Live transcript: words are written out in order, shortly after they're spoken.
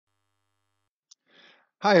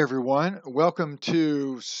Hi, everyone. Welcome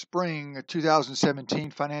to Spring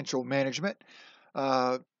 2017 Financial Management.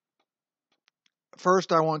 Uh,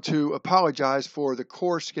 First, I want to apologize for the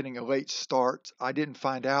course getting a late start. I didn't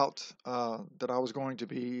find out that I was going to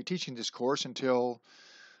be teaching this course until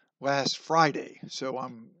last Friday. So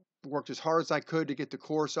I'm worked as hard as I could to get the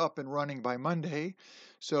course up and running by Monday.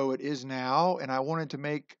 So it is now, and I wanted to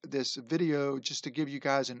make this video just to give you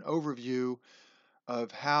guys an overview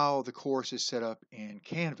of how the course is set up in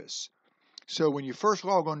Canvas. So when you first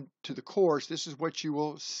log on to the course, this is what you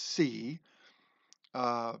will see.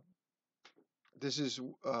 Uh, this is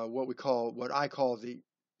what I call the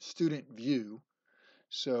student view.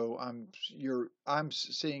 So I'm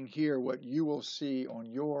seeing here what you will see on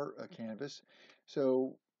your Canvas.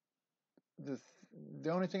 So the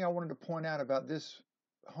the only thing I wanted to point out about this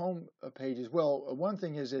home page is, well, one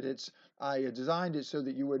thing is that I designed it so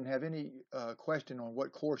that you wouldn't have any question on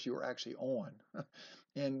what course you were actually on.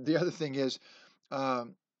 And the other thing is,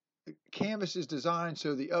 um, Canvas is designed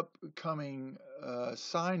so the upcoming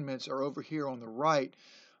assignments are over here on the right,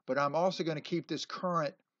 but I'm also going to keep this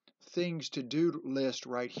current things to do list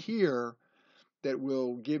right here that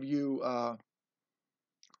will give you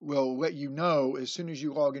will let you know as soon as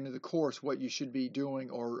you log into the course what you should be doing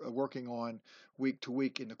or working on week to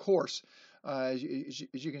week in the course. As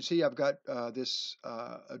you can see, I've got this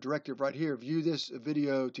a directive right here. View this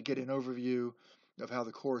video to get an overview of how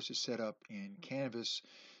the course is set up in Canvas.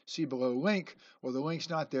 See below link. Well, the link's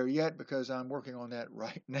not there yet because I'm working on that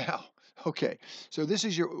right now. Okay, so this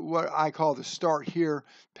is what I call the Start Here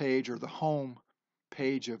page, or the home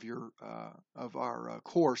page of our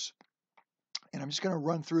course. And I'm just going to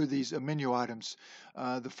run through these menu items.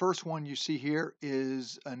 The first one you see here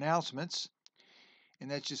is announcements, and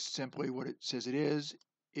that's just simply what it says it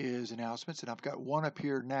is announcements. And I've got one up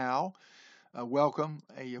here now, a welcome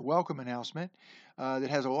announcement that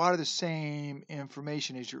has a lot of the same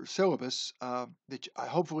information as your syllabus.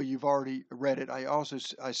 Hopefully you've already read it.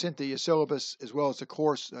 I sent the syllabus as well as the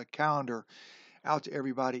course calendar out to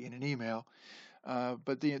everybody in an email.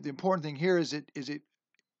 But the important thing here is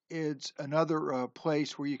it's another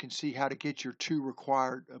place where you can see how to get your two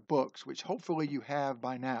required books, which hopefully you have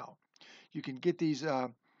by now. You can get these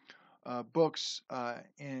books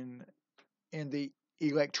in the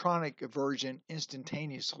electronic version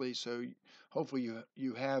instantaneously. So hopefully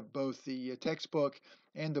you have both the textbook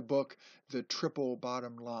and the book, The Triple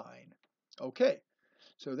Bottom Line. Okay,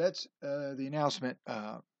 so that's the announcement.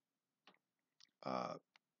 Uh,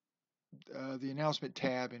 the announcement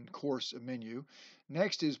tab in course menu.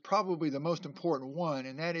 Next is probably the most important one,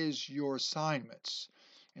 and that is your assignments.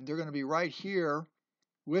 And they're going to be right here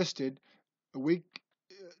listed week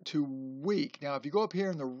to week. Now, if you go up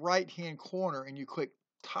here in the right hand corner and you click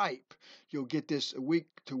type, you'll get this week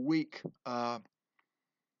to week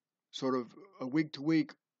sort of a week to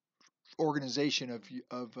week organization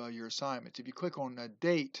of your assignments. If you click on a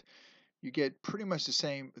date, you get pretty much the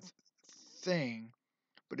same thing,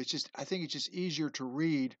 but I think it's just easier to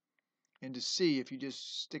read and to see if you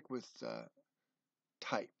just stick with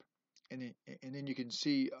type. And then you can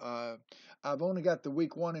see I've only got the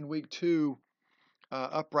week 1 and week 2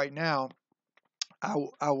 up right now. I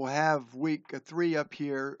will have week 3 up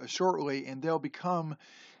here shortly, and they'll become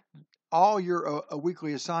all your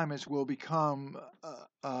weekly assignments will become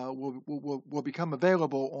become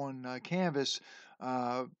available on Canvas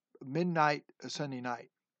midnight Sunday night,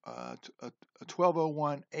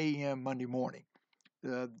 12:01 a.m. Monday morning.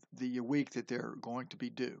 The week that they're going to be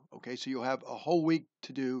due. Okay, so you'll have a whole week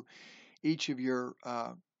to do each of your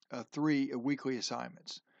 3 weekly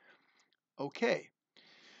assignments. Okay,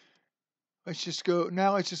 let's just go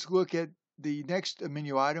now. Let's just look at the next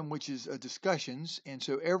menu item, which is discussions. And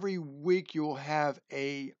so every week you'll have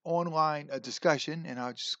a online discussion, and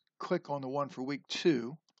I'll just click on the one for week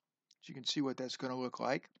 2, so you can see what that's going to look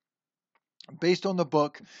like based on the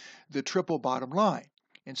book, The Triple Bottom Line.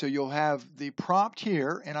 And so you'll have the prompt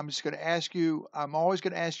here, and I'm always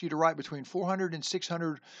going to ask you to write between 400 and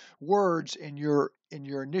 600 words in your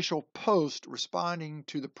initial post responding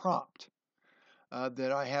to the prompt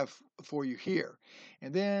that I have for you here.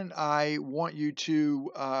 And then I want you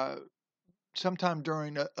to, sometime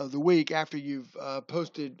during the week after you've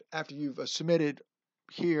submitted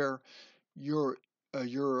here your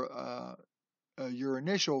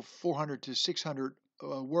initial 400 to 600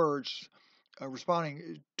 words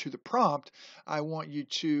responding to the prompt, I want you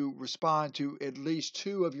to respond to at least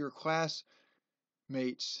 2 of your classmates'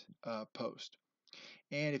 post.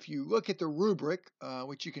 And if you look at the rubric,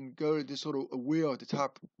 which you can go to this little wheel at the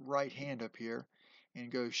top right hand up here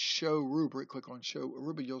and go show rubric, click on show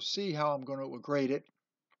rubric, you'll see how I'm going to grade it.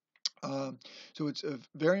 So it's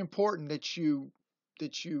very important that you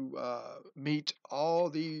meet all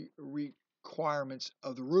the requirements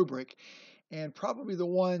of the rubric, and probably the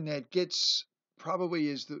one that gets probably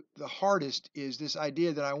is the hardest is this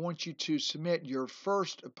idea that I want you to submit your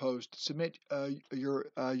first post, submit your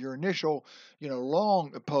initial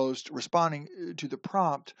long post responding to the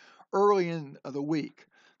prompt early in the week,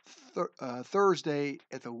 Thursday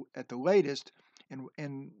at the latest,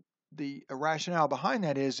 and the rationale behind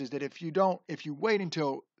that is that if you wait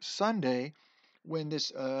until Sunday when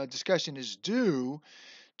this discussion is due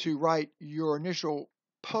to write your initial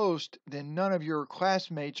post, then none of your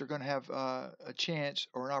classmates are going to have a chance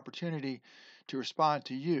or an opportunity to respond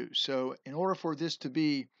to you. So in order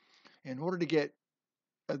to get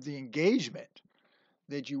the engagement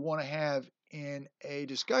that you want to have in a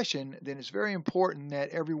discussion, then it's very important that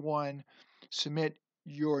everyone submit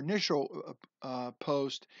your initial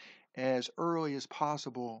post as early as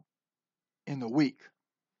possible in the week.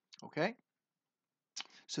 Okay?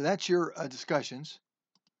 So that's your discussions,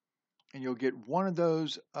 and you'll get one of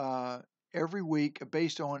those every week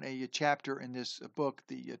based on a chapter in this book,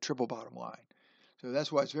 The Triple Bottom Line. So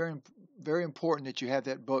that's why it's very, very important that you have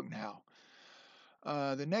that book now.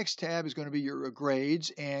 The next tab is going to be your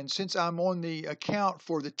grades, and since I'm on the account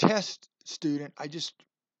for the test student, I just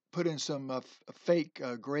put in some fake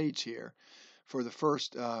grades here for the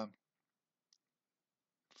first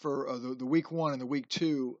for the week 1 and the week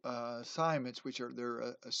 2 assignments, which are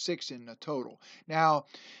there 6 in total. Now,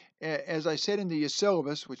 as I said in the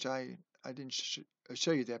syllabus, which I didn't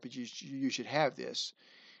show you that, but you should have this.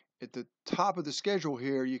 At the top of the schedule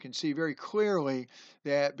here, you can see very clearly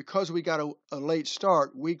that because we got a late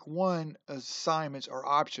start, week 1 assignments are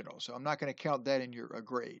optional. So I'm not going to count that in your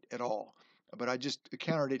grade at all. But I just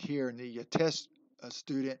counted it here in the test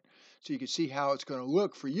student so you can see how it's going to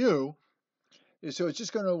look for you. So it's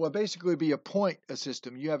just going to basically be a point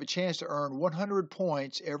system. You have a chance to earn 100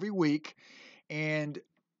 points every week, and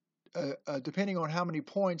depending on how many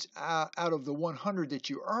points out of the 100 that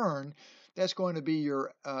you earn, that's going to be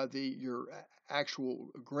your actual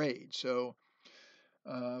grade. So,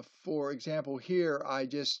 for example, here I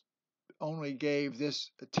just only gave this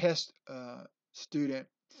test student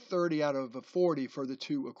 30 out of 40 for the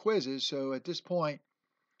 2 quizzes. So at this point,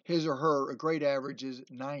 his or her grade average is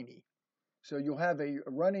 90. So you'll have a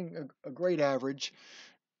grade average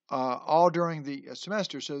all during the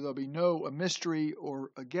semester, so there'll be no mystery or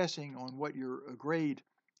guessing on what your grade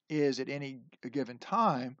is at any given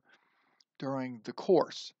time during the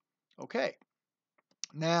course. Okay.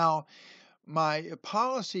 Now, my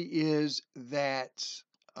policy is that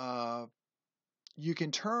you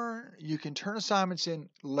can turn assignments in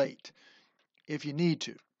late if you need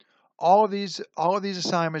to. All of these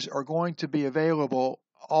assignments are going to be available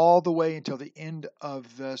all the way until the end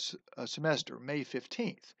of the semester, May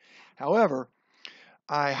 15th. However,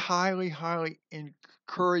 I highly, highly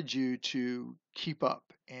encourage you to keep up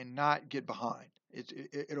and not get behind.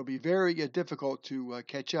 It'll be very difficult to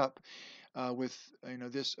catch up with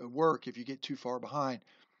this work if you get too far behind.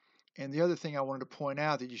 And the other thing I wanted to point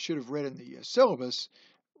out that you should have read in the syllabus,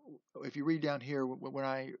 if you read down here when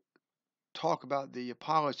I talk about the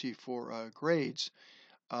policy for grades,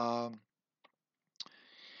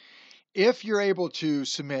 if you're able to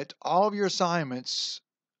submit all of your assignments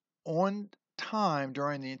on time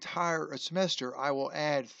during the entire semester, I will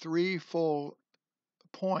add 3 full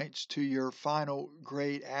points to your final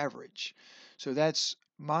grade average. So that's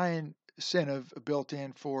my incentive built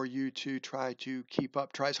in for you to try to keep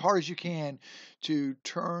up. Try as hard as you can to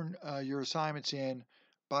turn your assignments in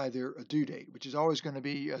by their due date, which is always going to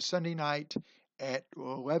be a Sunday night at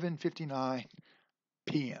 11:59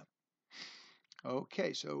 p.m.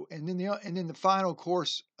 Okay, so and then the final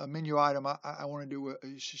course menu item I want to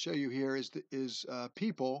show you here is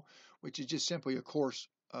people, which is just simply a course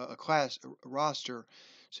a class roster,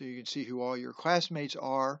 so you can see who all your classmates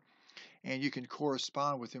are, and you can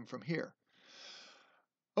correspond with them from here.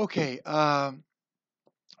 Okay,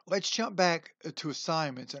 let's jump back to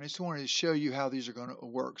assignments, and I just wanted to show you how these are going to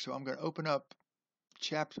work. So I'm going to open up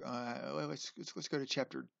chapter. Let's go to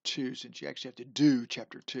chapter 2 since you actually have to do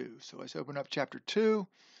chapter 2. So let's open up chapter 2,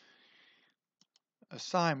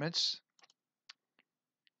 assignments,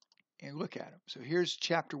 and look at them. So here's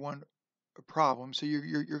chapter 1 problem. So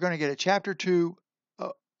you're going to get a chapter 2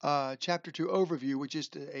 overview, which is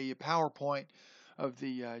a PowerPoint of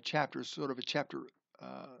the chapter, sort of a chapter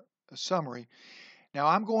a summary. Now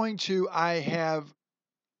I have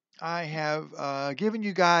given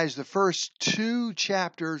you guys the first 2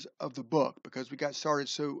 chapters of the book because we got started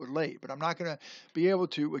so late, but I'm not going to be able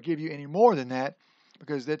to give you any more than that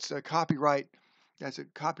because that's copyright That's a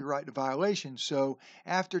copyright violation. So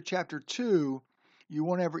after chapter 2, you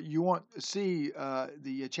want to see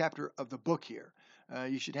the chapter of the book here.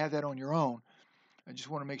 You should have that on your own. I just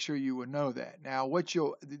want to make sure you would know that. Now,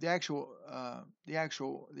 the actual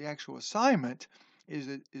assignment is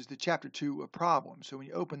the chapter 2 problem. So when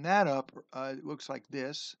you open that up, it looks like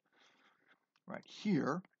this right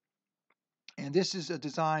here, and this is a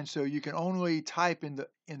design so you can only type in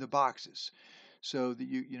the boxes, so that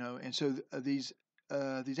and so these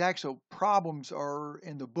actual problems are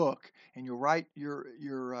in the book, and you'll write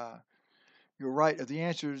you'll write the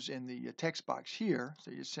answers in the text box here.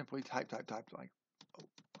 So you simply type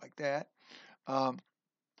like that.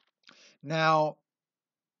 Now,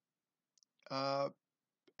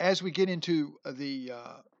 as we get into the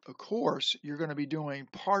course, you're going to be doing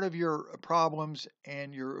part of your problems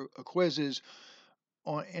and your quizzes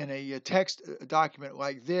in a text document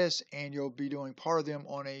like this, and you'll be doing part of them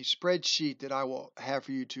on a spreadsheet that I will have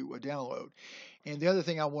for you to download. And the other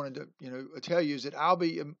thing I wanted to tell you is that I'll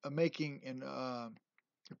be making and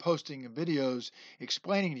posting videos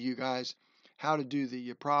explaining to you guys how to do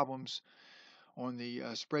the problems on the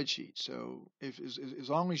spreadsheet. So as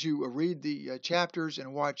long as you read the chapters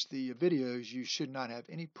and watch the videos, you should not have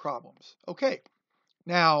any problems. Okay,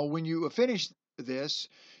 now when you finish this,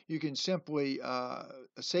 you can simply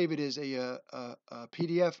save it as a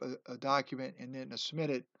PDF a document, and then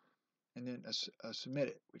submit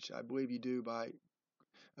it, which I believe you do by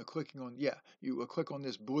clicking on you click on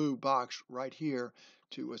this blue box right here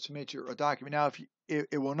to submit your document. Now, if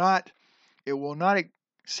it will not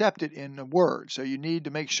accept it in Word, so you need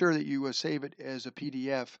to make sure that you save it as a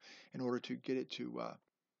PDF in order to get it to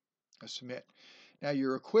submit. Now,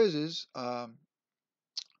 your quizzes are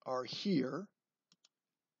here.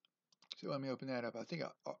 So let me open that up. I think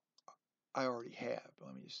I already have.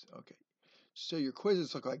 Let me just, okay. So your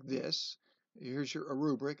quizzes look like this. Here's a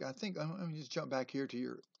rubric. I think let me just jump back here to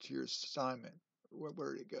your assignment.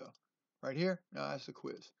 Where did it go? Right here? No, that's the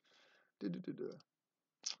quiz.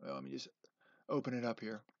 Well, let me just open it up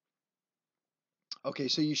here. Okay,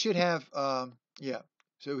 so you should have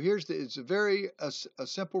So it's a very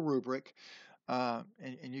simple rubric, and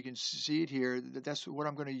you can see it here. That's what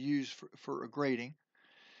I'm going to use for grading.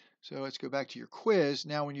 So let's go back to your quiz.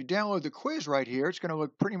 Now, when you download the quiz right here, it's going to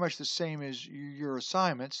look pretty much the same as your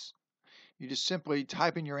assignments. You just simply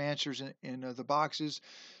type in your answers in the boxes,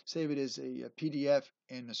 save it as a PDF,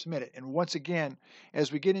 and submit it. And once again,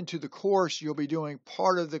 as we get into the course, you'll be doing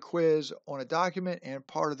part of the quiz on a document and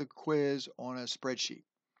part of the quiz on a spreadsheet.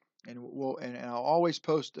 And I'll always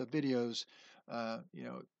post videos,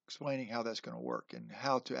 explaining how that's going to work and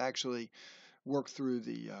how to actually work through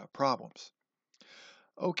the problems.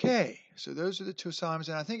 Okay, so those are the two assignments,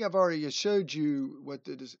 and I think I've already showed you what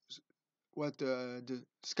the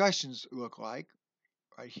discussions look like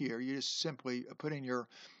right here. You just simply put in your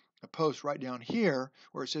post right down here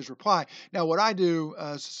where it says reply. Now, what I do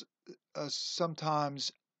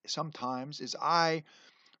sometimes is I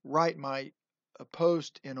write my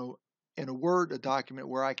post in a Word document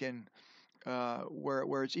where I can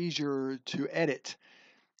where it's easier to edit,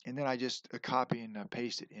 and then I just copy and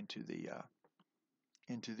paste it into the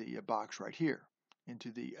box right here,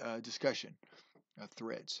 into the discussion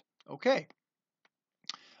threads. Okay,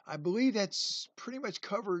 I believe that's pretty much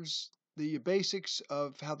covers the basics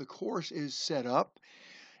of how the course is set up.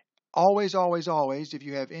 Always, always, always, if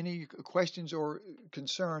you have any questions or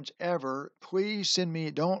concerns ever, please send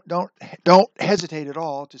me, don't hesitate at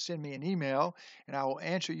all to send me an email, and I will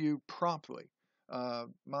answer you promptly.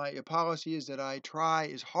 My policy is that I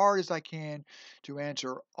try as hard as I can to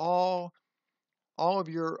answer all of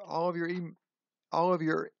your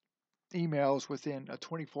emails within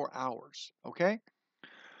 24 hours. Okay?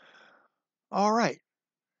 All right.